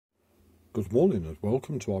Good morning and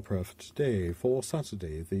welcome to our prayer for today, for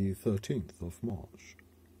Saturday the 13th of March.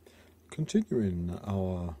 Continuing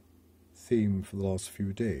our theme for the last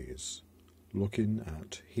few days, looking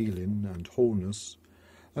at healing and wholeness,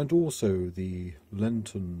 and also the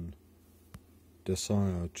Lenten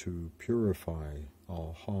desire to purify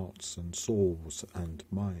our hearts and souls and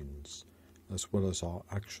minds, as well as our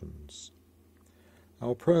actions.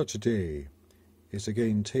 Our prayer today is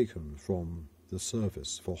again taken from the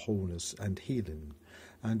service for wholeness and healing,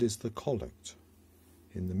 and is the collect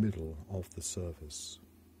in the middle of the service.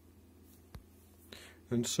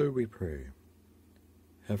 And so we pray.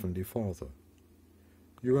 Heavenly Father,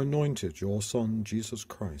 you anointed your Son Jesus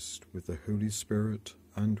Christ with the Holy Spirit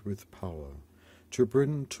and with power to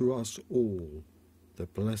bring to us all the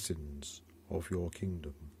blessings of your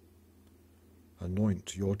kingdom.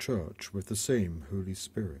 Anoint your Church with the same Holy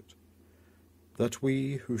Spirit, that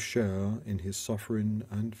we who share in his suffering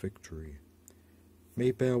and victory may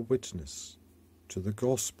bear witness to the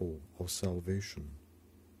gospel of salvation.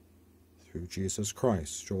 Through Jesus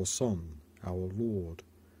Christ, your Son, our Lord,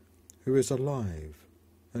 who is alive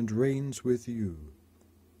and reigns with you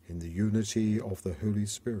in the unity of the Holy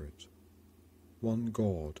Spirit, one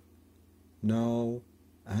God, now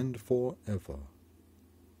and forever.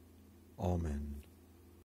 Amen.